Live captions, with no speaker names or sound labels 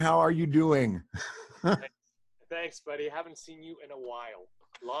How are you doing? Thanks, buddy. Haven't seen you in a while.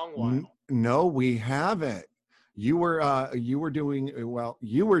 Long while. No, we haven't. You were doing well.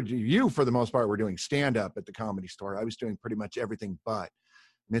 You for the most part were doing stand up at the Comedy Store. I was doing pretty much everything, but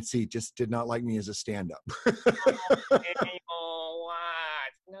Mitzi just did not like me as a stand up. Oh,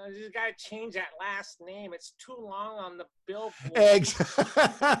 what? No, you just gotta change that last name. It's too long on the billboard.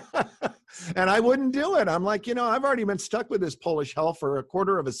 And I wouldn't do it. I'm like, I've already been stuck with this Polish hell for a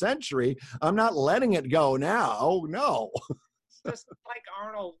quarter of a century. I'm not letting it go now. No. Just like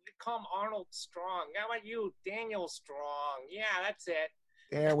Arnold. You call him Arnold Strong. How about you, Daniel Strong? Yeah, that's it.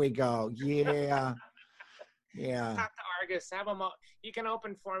 There we go. Yeah. Yeah. Talk to Argus. Have him. You can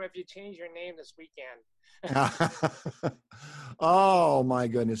open for him if you change your name this weekend. Oh my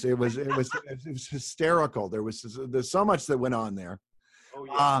goodness. It was hysterical. There's so much that went on there. Oh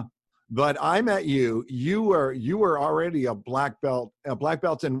yeah. But I met you. You were already a black belt in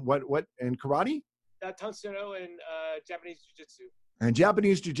what in karate? Tansuro and Japanese jiu-jitsu. And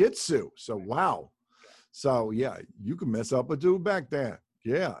Japanese jiu-jitsu. So wow. So yeah, you could mess up a dude back then.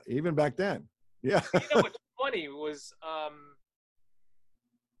 Yeah, even back then. Yeah. What's funny was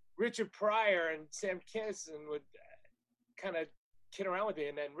Richard Pryor and Sam Kinison would kind of kid around with me,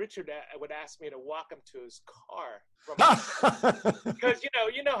 and then Richard would ask me to walk him to his car because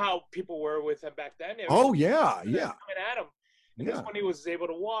you know how people were with him back then. Oh yeah. Coming at him. Because when he was able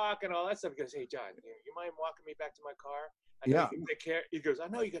to walk and all that stuff, he goes, "Hey John, you mind walking me back to my car? I know you can take care." He goes, "I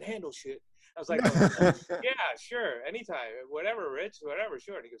know you can handle shit." I was like, "Yeah, sure, anytime, whatever, Rich, whatever,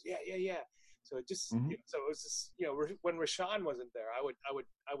 sure." And he goes, "Yeah." So it just, so it was just, when Rashawn wasn't there, I would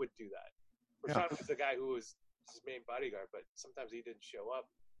do that. Rashawn was the guy who was his main bodyguard, but sometimes he didn't show up.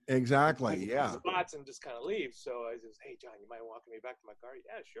 Exactly. Yeah. Spots and just kind of leave. So I just, "Hey John, you mind walking me back to my car?"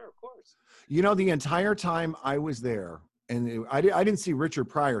 "Yeah, sure, of course." The entire time I was there. And I didn't see Richard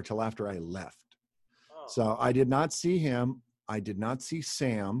Pryor till after I left. Oh. So I did not see him. I did not see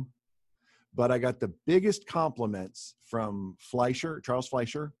Sam, but I got the biggest compliments from Charles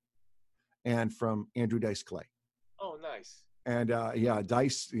Fleischer, and from Andrew Dice Clay. Oh, nice. And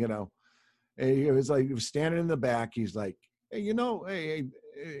Dice, he was standing in the back. He's like, "Hey,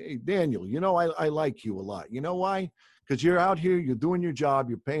 hey, Daniel, I like you a lot. You know why? Because you're out here, you're doing your job,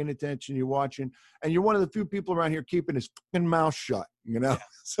 you're paying attention, you're watching, and you're one of the few people around here keeping his fucking mouth shut, Yeah.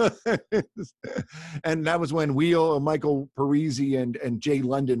 So, and that was when Michael Parisi and Jay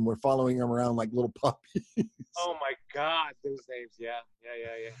London were following him around like little puppies. Oh my God, those names. Yeah.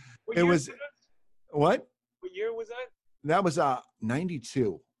 It was what? What year was that? That was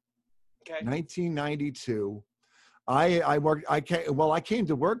 92. Okay. 1992. I came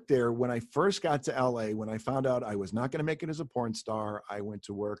to work there when I first got to LA. When I found out I was not going to make it as a porn star, I went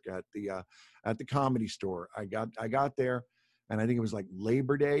to work at the Comedy Store. I got there, and I think it was like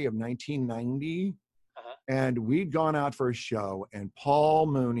Labor Day of 1990. And we'd gone out for a show, and Paul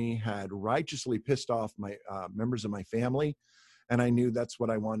Mooney had righteously pissed off my members of my family, and I knew that's what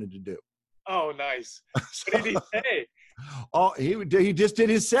I wanted to do. Oh, nice. What did he say? Oh, he just did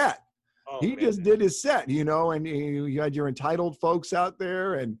his set. Oh, he just did his set, and you had your entitled folks out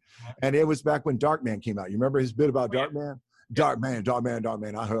there, and it was back when Darkman came out. You remember his bit about Darkman?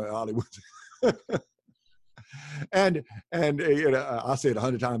 Darkman. I heard Hollywood. and I'll say it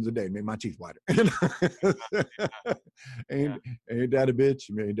 100 times a day, made my teeth whiter. Ain't that a bitch?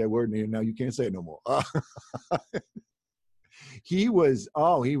 Made that word, and now you can't say it no more. He was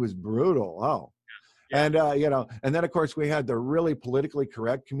brutal. Oh. Yeah. And then of course we had the really politically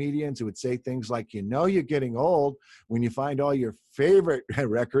correct comedians who would say things like, "You're getting old when you find all your favorite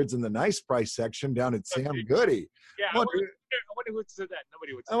records in the nice price section down at Sam Goody." Yeah, I wonder who said that.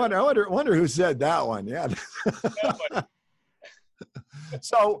 Nobody would say that. I wonder who said that one. Yeah.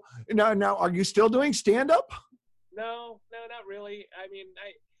 So now, are you still doing stand-up? No, not really. I mean,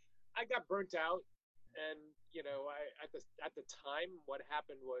 I got burnt out, and at the time, what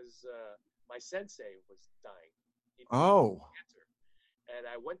happened was my sensei was dying. He died of cancer. And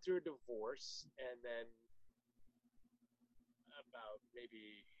I went through a divorce, and then about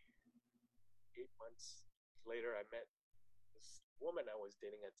maybe 8 months later, I met this woman I was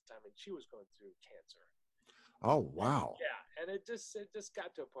dating at the time, and she was going through cancer. Oh, wow. And it just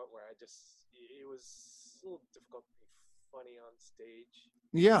got to a point where it was a little difficult to be funny on stage.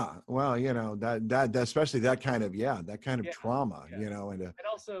 Yeah, well, that especially that kind of trauma, and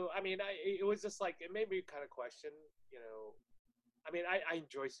also, I mean, it was just like, it made me kind of question, I mean, I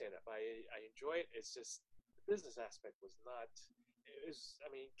enjoy stand-up. I enjoy it. It's just the business aspect was not. It was, I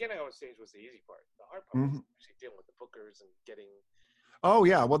mean, getting on stage was the easy part. The hard part was actually dealing with the bookers and getting. Oh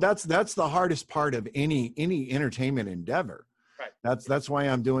yeah, well that's the hardest part of any entertainment endeavor. Right. That's why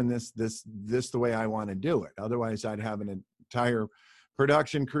I'm doing this the way I want to do it. Otherwise, I'd have an entire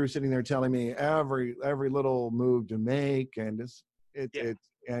production crew sitting there telling me every little move to make, and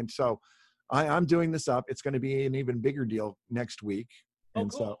and so I'm doing this up. It's going to be an even bigger deal next week. Oh,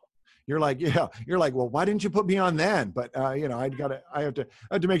 and cool. so you're like, well, why didn't you put me on then? But I have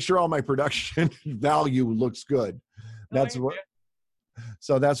to make sure all my production value looks good. That's what.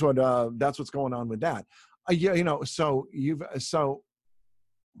 So that's what's going on with that.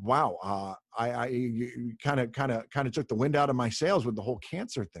 Wow. You kind of took the wind out of my sails with the whole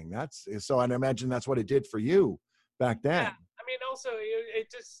cancer thing. So I'd imagine that's what it did for you back then. Yeah. I mean, also it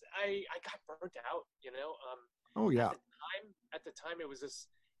just, I got burnt out, Oh yeah. At the time it was just,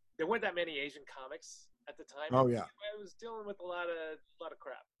 there weren't that many Asian comics at the time. Oh yeah. I was dealing with a lot of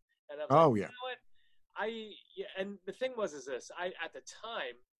crap. And I was oh like, yeah. You know what? And the thing was this, at the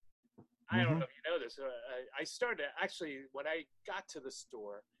time, I don't know if you know this. I started actually when I got to the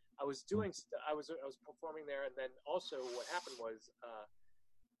store. I was doing. I was performing there, and then also what happened was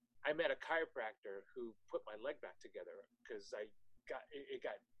I met a chiropractor who put my leg back together because it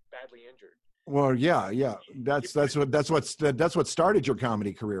got badly injured. Well, yeah. That's what started your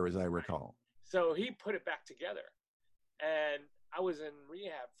comedy career, as I recall. So he put it back together, and I was in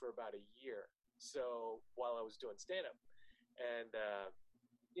rehab for about a year. So while I was doing stand-up, and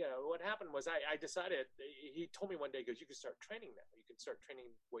what happened was I decided, he told me one day, he goes, you can start training now. You can start training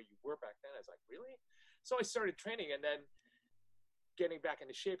where you were back then. I was like, really? So I started training and then getting back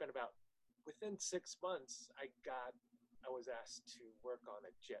into shape. And within 6 months, I was asked to work on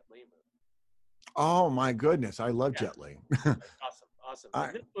a Jet Li movie. Oh my goodness. I love Jet Li. Awesome.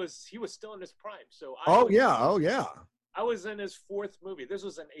 He was still in his prime. So yeah. I was in his fourth movie. This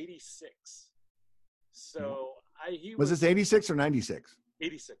was in 86. So was this 86 or 96?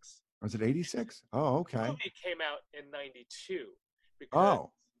 86. Was it 86? Oh, okay. The movie came out in 92.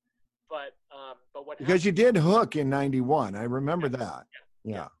 But what? Because you did Hook in 91. I remember that.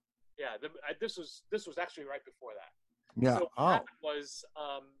 Yeah. This was actually right before that. Yeah. So what happened was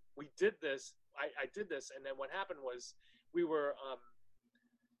we did this. I did this, and then what happened was we were.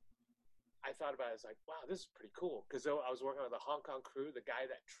 I thought about it. I was like, wow, this is pretty cool because I was working with a Hong Kong crew. The guy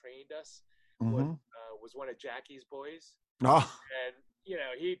that trained us was one of Jackie's boys. Oh. And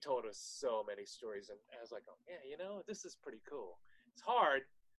he told us so many stories, and I was like, oh yeah, this is pretty cool. It's hard.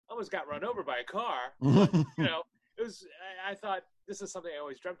 I almost got run over by a car. But, it was. I thought this is something I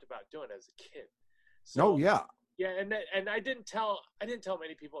always dreamt about doing as a kid. So, yeah, and I didn't tell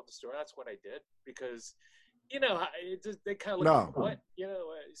many people at the store. That's what I did because, they kind of look what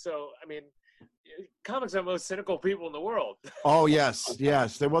So I mean, comics are the most cynical people in the world. Oh yes.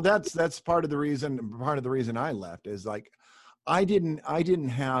 Well, that's part of the reason. Part of the reason I left is like, I didn't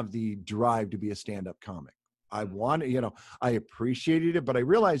have the drive to be a stand-up comic. I wanted, I appreciated it, but I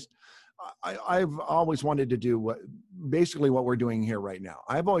realized I've always wanted to do basically what we're doing here right now.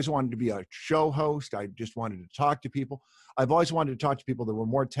 I've always wanted to be a show host. I just wanted to talk to people. I've always wanted to talk to people that were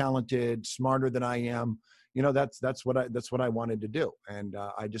more talented, smarter than I am. That's what I wanted to do. And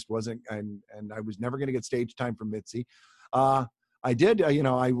I just wasn't, and I was never going to get stage time from Mitzi. I did,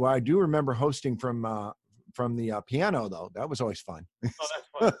 I do remember hosting from the piano though. That was always fun. Oh,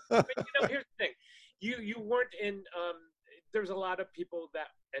 that's fun. But here's the thing. You weren't in, there's a lot of people that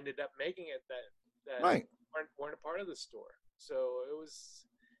ended up making it that right. weren't a part of the store. So it was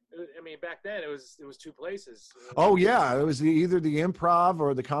back then it was two places. Oh yeah. It was either the Improv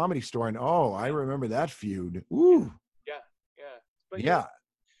or the Comedy Store. And I remember that feud. Ooh. Yeah. But yeah.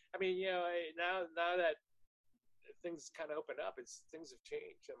 I mean, now that things kind of opened up, things have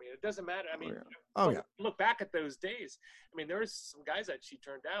changed. I mean, it doesn't matter. I mean, look back at those days. I mean, there's some guys that she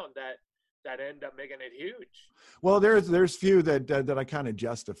turned down that end up making it huge. Well, there's few that I kind of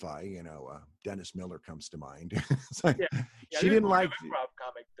justify. Dennis Miller comes to mind. It's like, she didn't like improv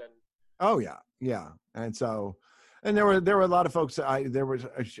comic then. Oh yeah, and so, and there were a lot of folks.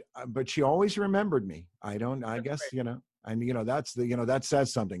 But she always remembered me. I guess great. and that's that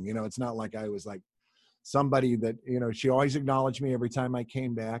says something. It's not like I was like somebody that she always acknowledged me every time I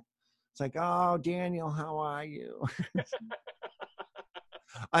came back. It's like, oh, Daniel, how are you?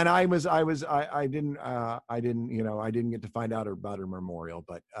 And I didn't get to find out about her memorial,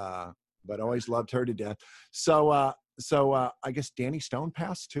 but always loved her to death. So I guess Danny Stone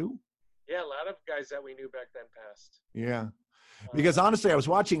passed too. Yeah, a lot of guys that we knew back then passed. Yeah, because honestly, I was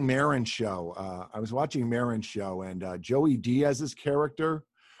watching Maron's show. And Joey Diaz's character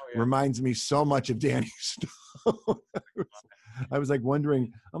reminds me so much of Danny Stone. I was like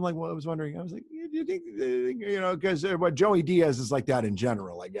wondering. I was like, do you think, because Joey Diaz is like that in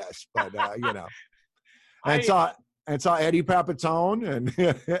general, I guess. But and saw Eddie Papatone and.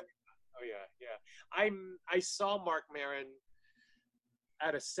 Oh yeah. I saw Mark Maron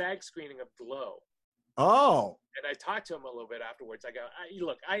at a SAG screening of Glow. Oh. And I talked to him a little bit afterwards. I go,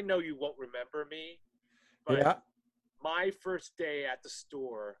 look, I know you won't remember me, but Yeah. my first day at the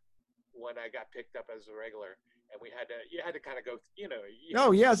store when I got picked up as a regular, and you had to kind of go,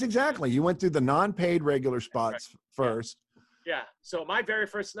 Oh, yes, exactly. You went through the non-paid regular spots first. Yeah. So my very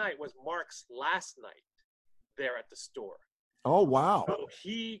first night was Mark's last night there at the store. Oh, wow. So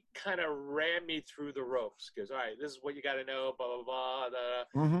he kind of ran me through the ropes. He goes, all right, this is what you got to know, blah, blah, blah.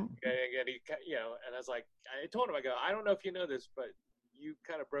 Mm-hmm. And he, and I was like, I told him, I go, I don't know if you know this, but you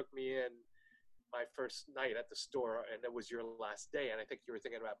kind of broke me in my first night at the store, and it was your last day. And I think you were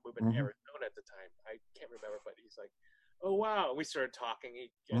thinking about moving to Arizona at the time. I can't remember, but he's like, oh, wow. And we started talking.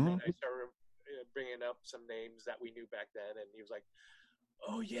 And I started bringing up some names that we knew back then. And he was like,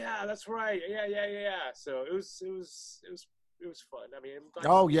 oh, yeah, that's right. Yeah. So it was fun. I mean,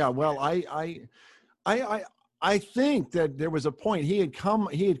 oh yeah. Well, I think that there was a point he had come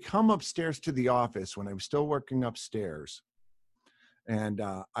upstairs to the office when I was still working upstairs. And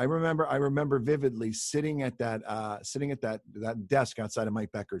I remember vividly sitting at that desk outside of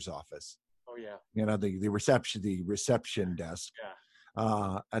Mike Becker's office. Oh yeah. The reception desk. Yeah.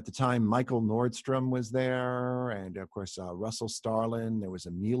 At the time, Michael Nordstrom was there, and of course Russell Starlin. There was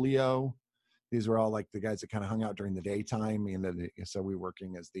Emilio. These were all like the guys that kind of hung out during the daytime, so we were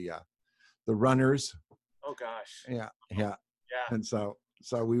working as the runners. Oh gosh. Yeah. And so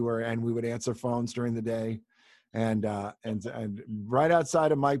we would answer phones during the day, and right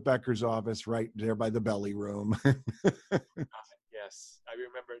outside of Mike Becker's office, right there by the belly room. Yes, I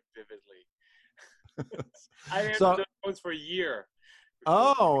remember it vividly. I answered those phones for a year.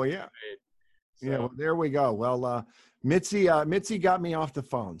 Oh yeah. So. Yeah, well, there we go. Well, Mitzi got me off the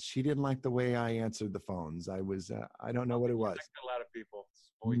phones. She didn't like the way I answered the phones. I don't know what it was. A lot of people.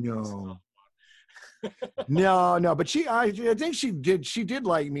 No, but I think she did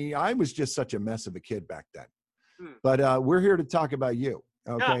like me. I was just such a mess of a kid back then. But we're here to talk about you.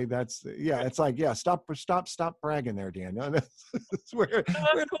 Okay, it's like, stop bragging there, Daniel. We're here to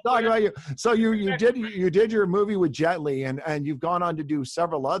talk about you. So you did your movie with Jet Li, and you've gone on to do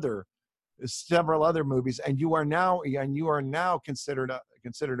several other movies, and you are now considered a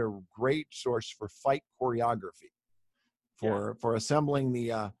great source for fight choreography, for assembling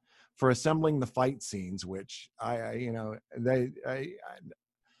the fight scenes, which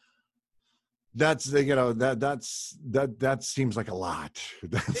that seems like a lot.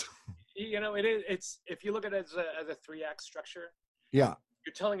 It is. It's, if you look at it as a 3-act structure, yeah,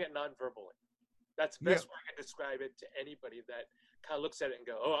 you're telling it non-verbally. That's the best way I can describe it to anybody that kind of looks at it and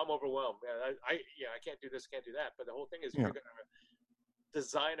go, "Oh, I'm overwhelmed. I can't do this, can't do that." But the whole thing is, you're going to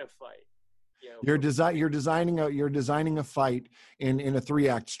design a fight. You're designing a fight in a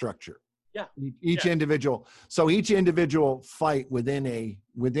 3-act structure. Yeah. Each individual fight within a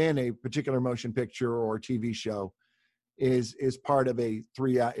particular motion picture or TV show is part of a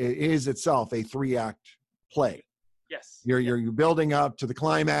 3-act, is itself a 3-act play. Yes. You're building up to the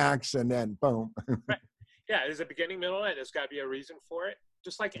climax, and then boom. Right. Yeah, there's a beginning, middle, and there's got to be a reason for it.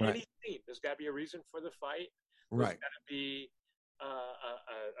 Just like any scene, there's got to be a reason for the fight. There's got to be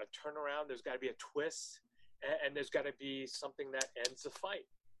a turnaround. There's got to be a twist, and there's got to be something that ends the fight.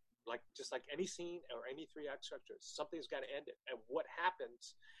 Just like any scene or any 3-act structure, something's got to end it. And what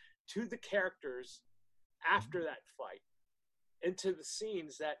happens to the characters after that fight, into the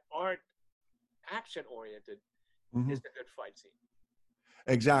scenes that aren't action oriented, is a good fight scene.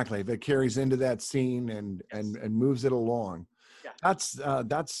 Exactly. If it carries into that scene and moves it along, that's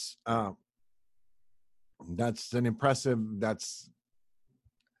an impressive.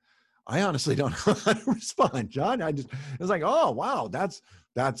 I honestly don't know how to respond, John. It's like, oh wow, that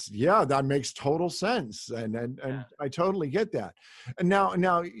makes total sense, and I totally get that. And now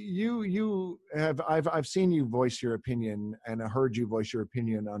I've seen you voice your opinion, and I heard you voice your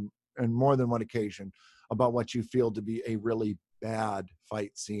opinion on more than one occasion about what you feel to be a really bad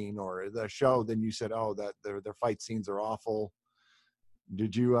fight scene or the show. Then you said, oh, that their fight scenes are awful.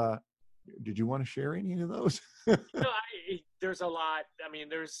 Did you want to share any of those? There's a lot. I mean,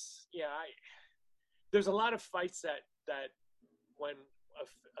 there's a lot of fights that when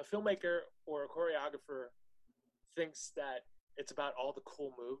a filmmaker or a choreographer thinks that it's about all the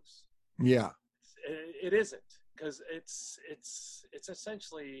cool moves. Yeah. It isn't, because it's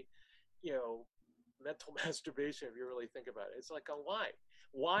essentially, mental masturbation if you really think about it. It's like,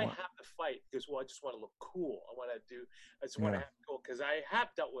 why have to fight? Because, I just want to look cool. I just want to have cool, because I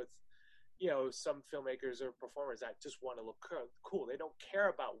have dealt with some filmmakers or performers that just want to look cool. They don't care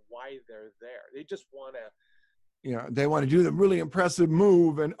about why they're there. They just want to you know, they want to do the really impressive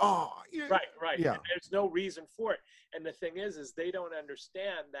move, and yeah, right. yeah, And there's no reason for it. And the thing is they don't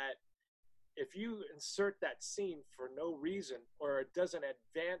understand that if you insert that scene for no reason or it doesn't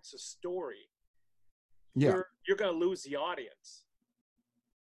advance a story, yeah. you're going to lose the audience.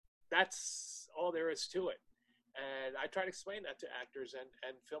 That's all there is to it. And I try to explain that to actors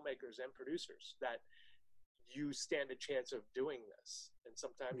and filmmakers and producers, that you stand a chance of doing this. And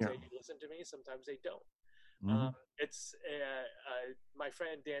sometimes they listen to me, sometimes they don't. It's my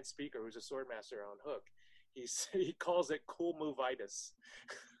friend Dan Speaker, who's a sword master on Hook. He calls it cool move-itis.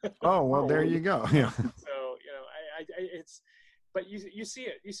 Oh, well, there you go. Yeah. So, you know, it's, but you see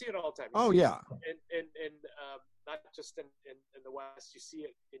it all the time. Yeah. And not just in the West, you see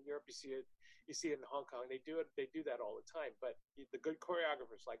it in Europe, you see it in Hong Kong. They do that all the time. But the good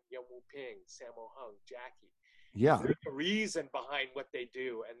choreographers like Yuen Woo-ping, Sammo Hung, Jackie, there's a reason behind what they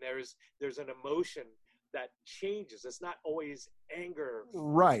do, and there's an emotion that changes. It's not always anger.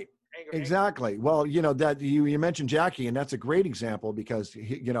 Right. Exactly. Anger. Well, you know, that you mentioned Jackie, and that's a great example because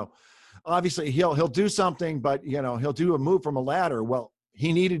you know, obviously he'll do something, but you know, he'll do a move from a ladder. Well,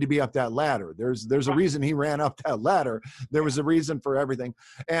 he needed to be up that ladder. There's a reason he ran up that ladder. There was a reason for everything.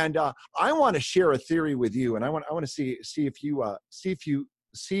 And I want to share a theory with you, and I want to see if you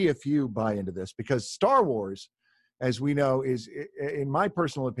buy into this, because Star Wars, as we know, is, in my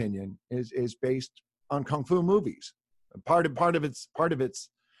personal opinion, is based on kung fu movies. Part of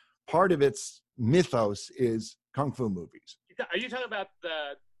its mythos is kung fu movies. Are you talking about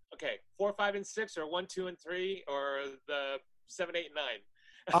the 4, 5, and 6, or 1, 2, and 3, or the 7, 8, and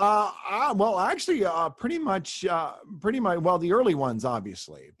 9? Well, actually, pretty much. Well, the early ones,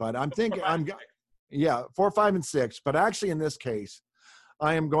 obviously, but I'm thinking 4, 5, and 6. But actually, in this case,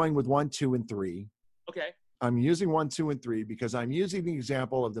 I am going with 1, 2, and 3. Okay. I'm using 1, 2, and 3 because I'm using the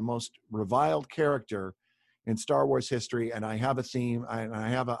example of the most reviled character in Star Wars history, and I have a theme, and I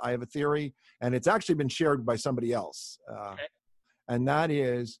have a theory, and it's actually been shared by somebody else, and that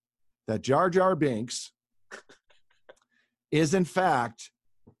is that Jar Jar Binks is in fact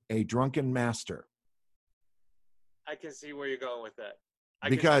a drunken master. I can see where you're going with that.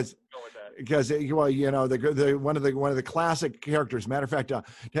 Because well, you know, the one of the classic characters. Matter of fact,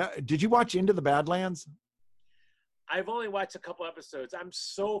 did you watch Into the Badlands? I've only watched a couple episodes. I'm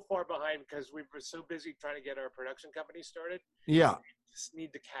so far behind because we were so busy trying to get our production company started. Yeah. Just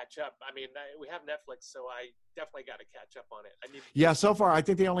need to catch up. I mean, we have Netflix, so I definitely got to catch up on it. Yeah, so far I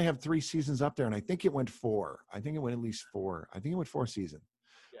think they only have 3 seasons up there, and I think it went 4. I think it went at least 4. I think it went 4 seasons.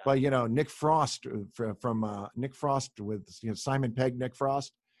 Yeah. But you know, Nick Frost from Nick Frost with Simon Pegg, Nick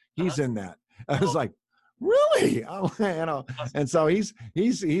Frost, he's in that. I was like, really? Oh, you know, and so he's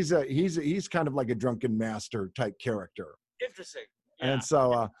kind of like a drunken master type character. Interesting. Yeah. And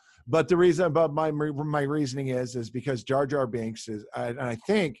so, but my reasoning is because Jar Jar Binks is, and I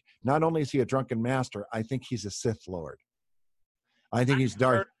think not only is he a drunken master, I think he's a Sith Lord. I think he's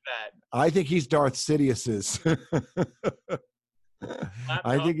Darth. I think he's Darth Sidious's.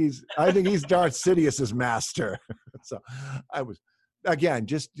 I think he's Darth Sidious's master. So I was, again,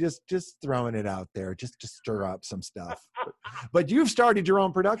 just throwing it out there, just to stir up some stuff. But you've started your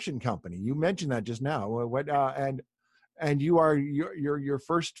own production company. You mentioned that just now. What and you are your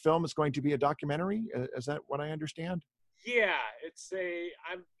first film is going to be a documentary. Is that what I understand? Yeah,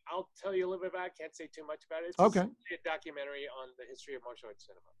 I'll tell you a little bit about it. Can't say too much about it. It's okay. A documentary on the history of martial arts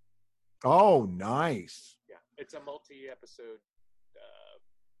cinema. Oh, nice. Yeah, it's a multi-episode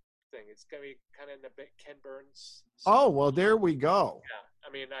thing. It's gonna be kind of in the Ken Burns. Oh, well, there we go. Yeah,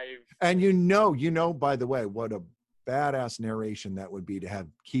 I mean, and you know, by the way, what a badass narration that would be to have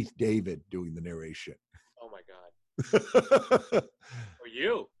Keith David doing the narration. Oh my God. Or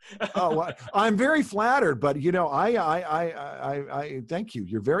you. Oh, well, I'm very flattered, but you know, I thank you.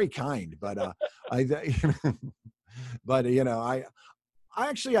 You're very kind, but but you know,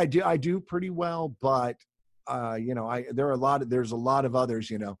 I do pretty well, but you know, there's a lot of others,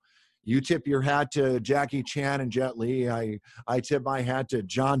 you know. You tip your hat to Jackie Chan and Jet Li. I tip my hat to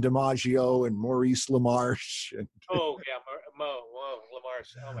John DiMaggio and Maurice LaMarche. Oh yeah,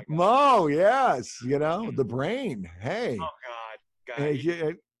 LaMarche. Oh my God. Mo, yes, you know, the brain. Hey. Oh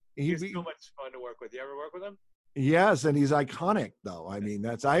God. He's so much fun to work with. You ever work with him? Yes, and he's iconic though. I mean,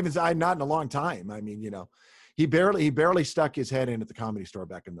 I'm not in a long time. I mean, you know, he barely stuck his head in at the Comedy Store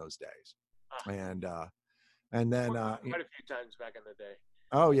back in those days, and then quite a few times back in the day.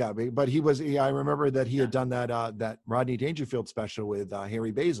 Oh yeah, but I remember that he had done that Rodney Dangerfield special with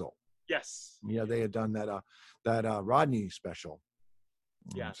Harry Basil. Yes. Yeah, they had done that Rodney special.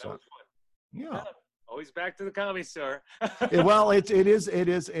 Yeah, so, that was fun. Yeah. Always back to the Comedy Store. Well, it's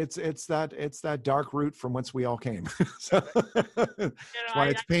that dark route from whence we all came. So, that's why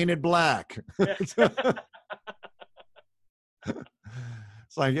it's painted black. It's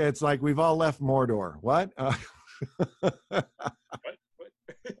like we've all left Mordor. What? What?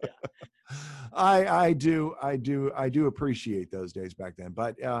 Yeah. I do appreciate those days back then,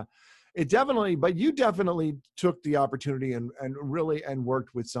 but you definitely took the opportunity and really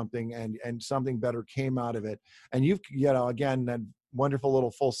worked with something, and something better came out of it. And you've, again, that wonderful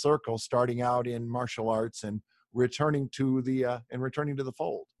little full circle, starting out in martial arts and returning to the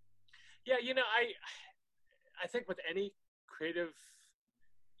fold. Yeah, I think with any creative,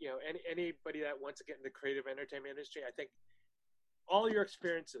 anybody that wants to get in the creative entertainment industry, I think all your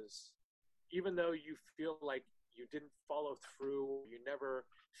experiences, even though you feel like you didn't follow through, you never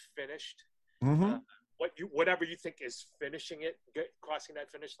finished, whatever you think is finishing it, crossing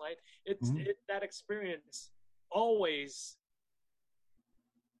that finish line, that experience always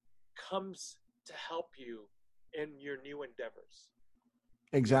comes to help you in your new endeavors.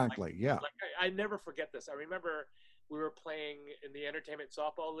 Exactly. Yeah. I never forget this. I remember we were playing in the entertainment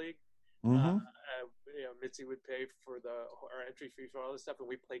softball league. Mitzi would pay for our entry fee for all this stuff, and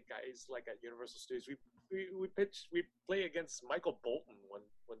we played guys like at Universal Studios. We play against Michael Bolton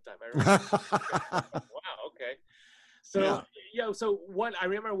one time. I remember. Wow. Okay. So I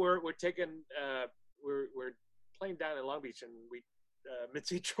remember we're taking we're playing down in Long Beach, and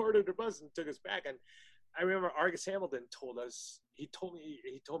Mitzi chartered a bus and took us back. And I remember Argus Hamilton told us. He told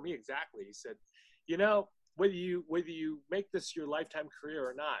me exactly. He said, whether you make this your lifetime career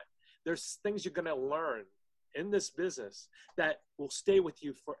or not, there's things you're going to learn in this business that will stay with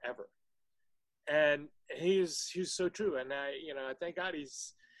you forever. And he's so true. And I thank God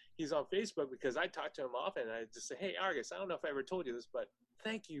he's on Facebook, because I talk to him often. And I just say, hey, Argus, I don't know if I ever told you this, but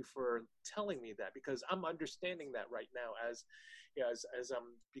thank you for telling me that, because I'm understanding that right now as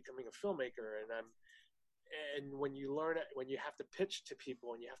I'm becoming a filmmaker, and when you learn it, when you have to pitch to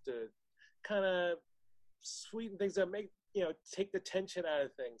people and you have to kind of sweeten things up, take the tension out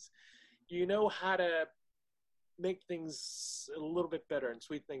of things, how to make things a little bit better and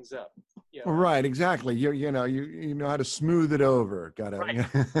sweeten things up. Right, exactly. You know how to smooth it over. Right.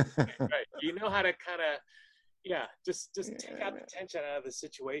 Right. You know how to kind of just take out the tension out of the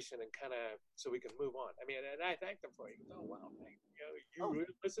situation and kind of, so we can move on. I mean, and I thank them for it. Oh wow, you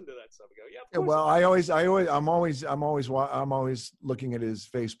listen to that stuff. I go, yeah. Of course. Well, I'm always looking at his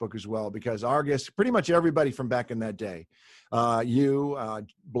Facebook as well, because Argus, pretty much everybody from back in that day,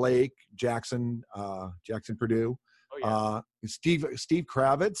 Blake, Jackson Purdue, Steve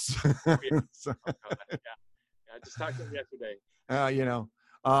Kravitz. So, I just talked to him yesterday.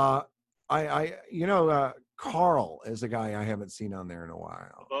 Carl is a guy I haven't seen on there in a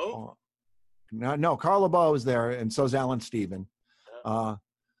while. LeBeau? No, Carl LeBeau is there, and so's Alan Steven. There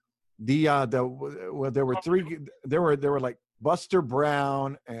were three. There were like Buster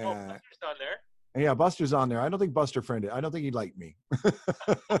Brown and. Oh, Buster's on there. Yeah, Buster's on there. I don't think Buster friended. I don't think he liked me. I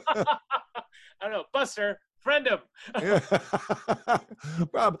don't know, Buster. Friend him.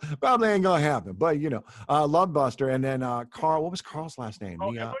 Probably ain't gonna happen, but love Buster. And then Carl. What was Carl's last name?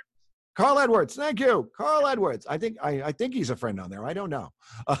 Carl Edwards. Thank you, Carl Edwards. I think he's a friend on there. I don't know.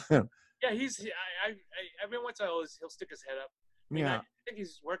 Yeah, he's. Every once in a while he'll stick his head up. I think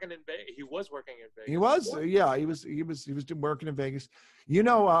he's working in Vegas. He was working in Vegas. He was. Yeah, he was working in Vegas.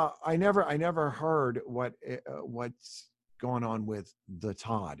 I never heard what's going on with the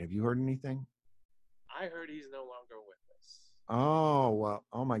Todd. Have you heard anything? I heard he's no longer with us. Oh, well,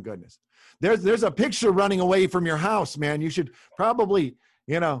 oh my goodness. There's a picture running away from your house, man. You should probably,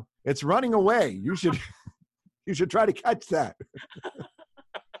 it's running away. You should try to catch that.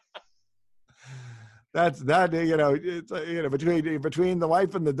 It's between the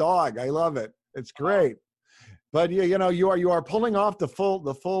wife and the dog. I love it. It's great. But you are pulling off the full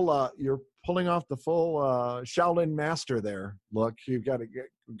Shaolin master there. Look, you've got it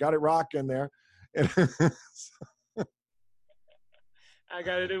rocking there. I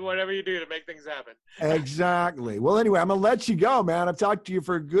got to do whatever you do to make things happen. Exactly. Well, anyway, I'm going to let you go, man. I've talked to you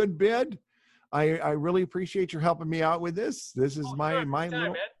for a good bit. I really appreciate your helping me out with this. This is my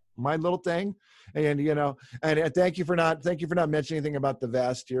little thing. And, and thank you for not mentioning anything about the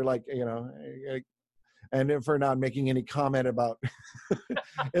vest. You're like, and for not making any comment about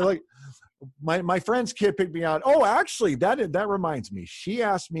like my friend's kid picked me out. Oh, actually that reminds me. She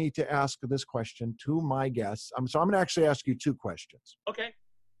asked me to ask this question to my guests. So I'm going to actually ask you two questions. Okay.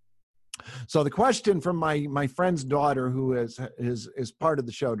 So the question from my friend's daughter, who is part of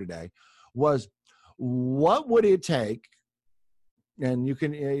the show today, was, what would it take, and you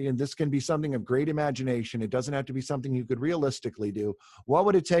can, and this can be something of great imagination. It doesn't have to be something you could realistically do. What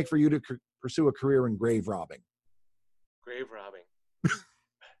would it take for you to pursue a career in grave robbing? Grave robbing.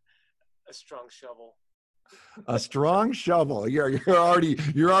 A strong shovel. A strong shovel. You're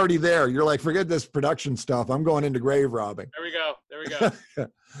already there. You're like, forget this production stuff. I'm going into grave robbing. There we go. There we go.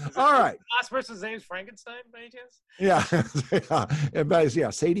 All right. The last person's name's Frankenstein, by any chance? Yeah. Yeah.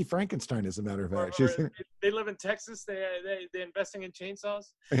 Sadie Frankenstein, as a matter of fact. They live in Texas. They're investing in chainsaws.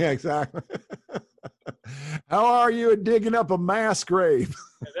 Yeah, exactly. How are you at digging up a mass grave?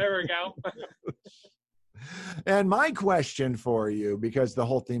 There we go. And my question for you, because the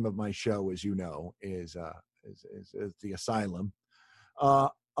whole theme of my show, as you know, is the asylum.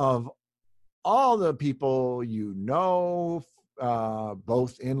 Of all the people you know,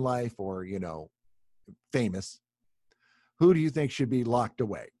 both in life or, famous, who do you think should be locked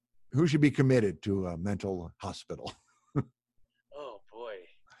away? Who should be committed to a mental hospital? Oh, boy.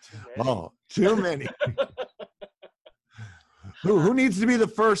 Too many. Oh, too many. Who needs to be the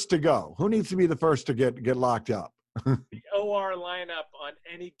first to go? Who needs to be the first to get locked up? The OR lineup on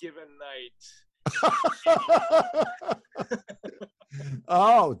any given night.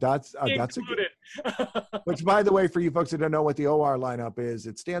 Oh, that's a good. Which, by the way, for you folks that don't know what the OR lineup is,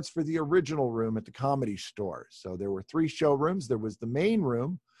 it stands for the original room at the Comedy Store. So there were 3 showrooms. There was the main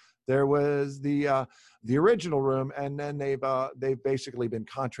room, there was the original room, and then they've basically been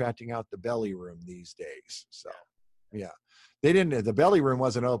contracting out the belly room these days. So yeah. The belly room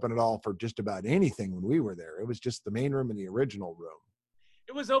wasn't open at all for just about anything when we were there. It was just the main room and the original room.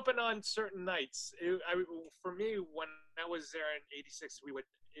 It was open on certain nights. For me, when I was there in '86,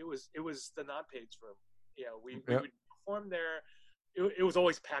 it was the non-paid room. We would perform there. It was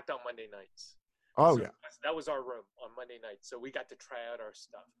always packed on Monday nights. Oh, so yeah. That was our room on Monday nights. So we got to try out our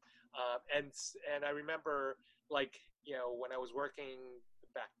stuff. And I remember, when I was working the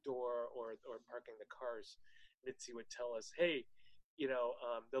back door or parking the cars, Mitzi would tell us, hey,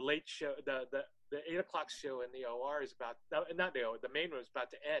 the late show, the 8 o'clock show in the OR is the main room is about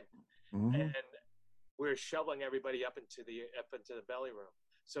to end. Mm-hmm. And we're shoveling everybody up into the belly room.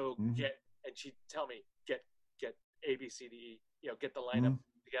 So mm-hmm. And she'd tell me, get A, B, C, D, E, get the lineup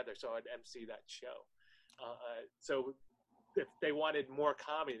mm-hmm. together. So I'd MC that show. So if they wanted more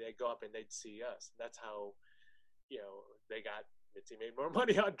comedy, they'd go up and they'd see us. That's how, they got, Mitzi made more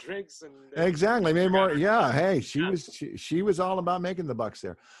money on drinks and exactly made more. Yeah. Hey, she was all about making the bucks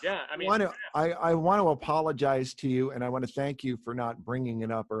there. Yeah. I mean, I want to apologize to you, and I want to thank you for not bringing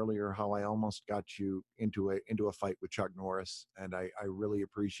it up earlier, how I almost got you into a fight with Chuck Norris. And I really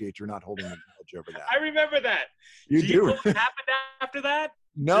appreciate you're not holding a grudge over that. I remember that. You do. You know what happened after that?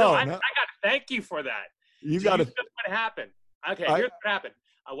 No, I got to thank you for that. You got to. What happened? Okay, here's what happened.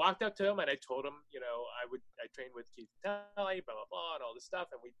 I walked up to him and I told him, I trained with Keith Talley, blah, blah, blah, and all this stuff.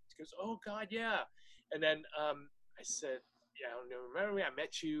 And he goes, oh, God, yeah. And then I said, yeah, I don't remember me. I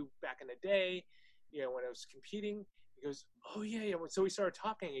met you back in the day, when I was competing. He goes, oh, yeah. So we started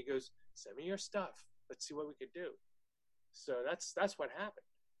talking. He goes, send me your stuff. Let's see what we could do. So that's what happened.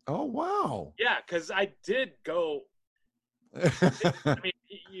 Oh, wow. Yeah, because I did go.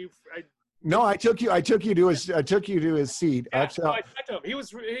 No, I took you to his seat. Yeah, so I said to him,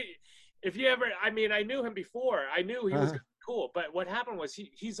 if you ever, I knew him before. I knew he was cool. But what happened was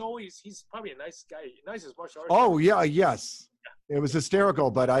he's probably a nice guy, nicest martial artist. Oh yeah, yes. Yeah. It was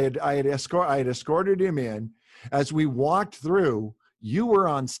hysterical, but I had escorted him in. As we walked through, you were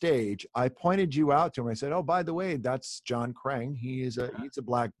on stage. I pointed you out to him. I said, "Oh, by the way, that's John Krang. He's a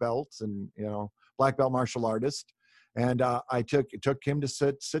black belt and black belt martial artist." And I took him to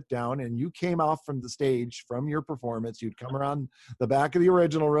sit down, and you came off from the stage from your performance. You'd come around the back of the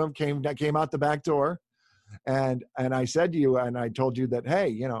original room, came out the back door, and I said to you, and I told you that,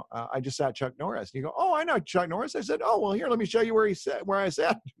 hey, I just sat Chuck Norris. And you go, oh, I know Chuck Norris. I said, oh, well, here, let me show you where I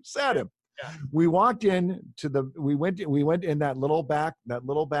sat him. Yeah. We walked in we went in that little back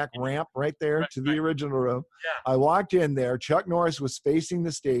ramp right there to the original room. Yeah. I walked in there. Chuck Norris was facing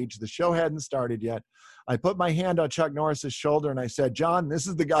the stage. The show hadn't started yet. I put my hand on Chuck Norris's shoulder and I said, John, this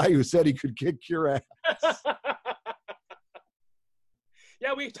is the guy who said he could kick your ass.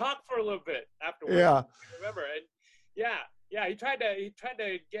 Yeah, we talked for a little bit afterwards. Yeah. I remember. And yeah, he tried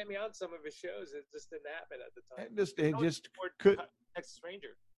to get me on some of his shows. It just didn't happen at the time. It just could. Texas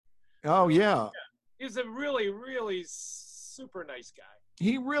Ranger. Oh yeah. He's a really, really super nice guy.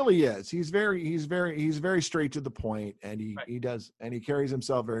 He really is. He's very straight to the point, and he does, and he carries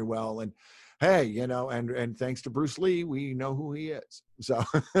himself very well. And hey, and thanks to Bruce Lee, we know who he is. So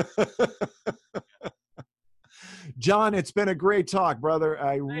John, it's been a great talk, brother.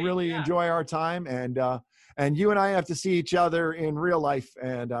 I really enjoy our time, and you and I have to see each other in real life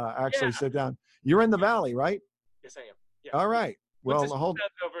and actually sit down. You're in the Valley, right? Yes, I am. Yeah. All right. Well, the whole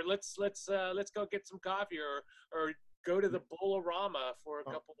over. Let's go get some coffee or go to the Bolorama for a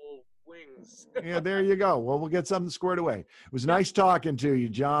couple wings. Yeah, there you go. Well, we'll get something squared away. It was nice talking to you,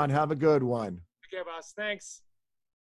 John. Have a good one. Okay, boss. Thanks.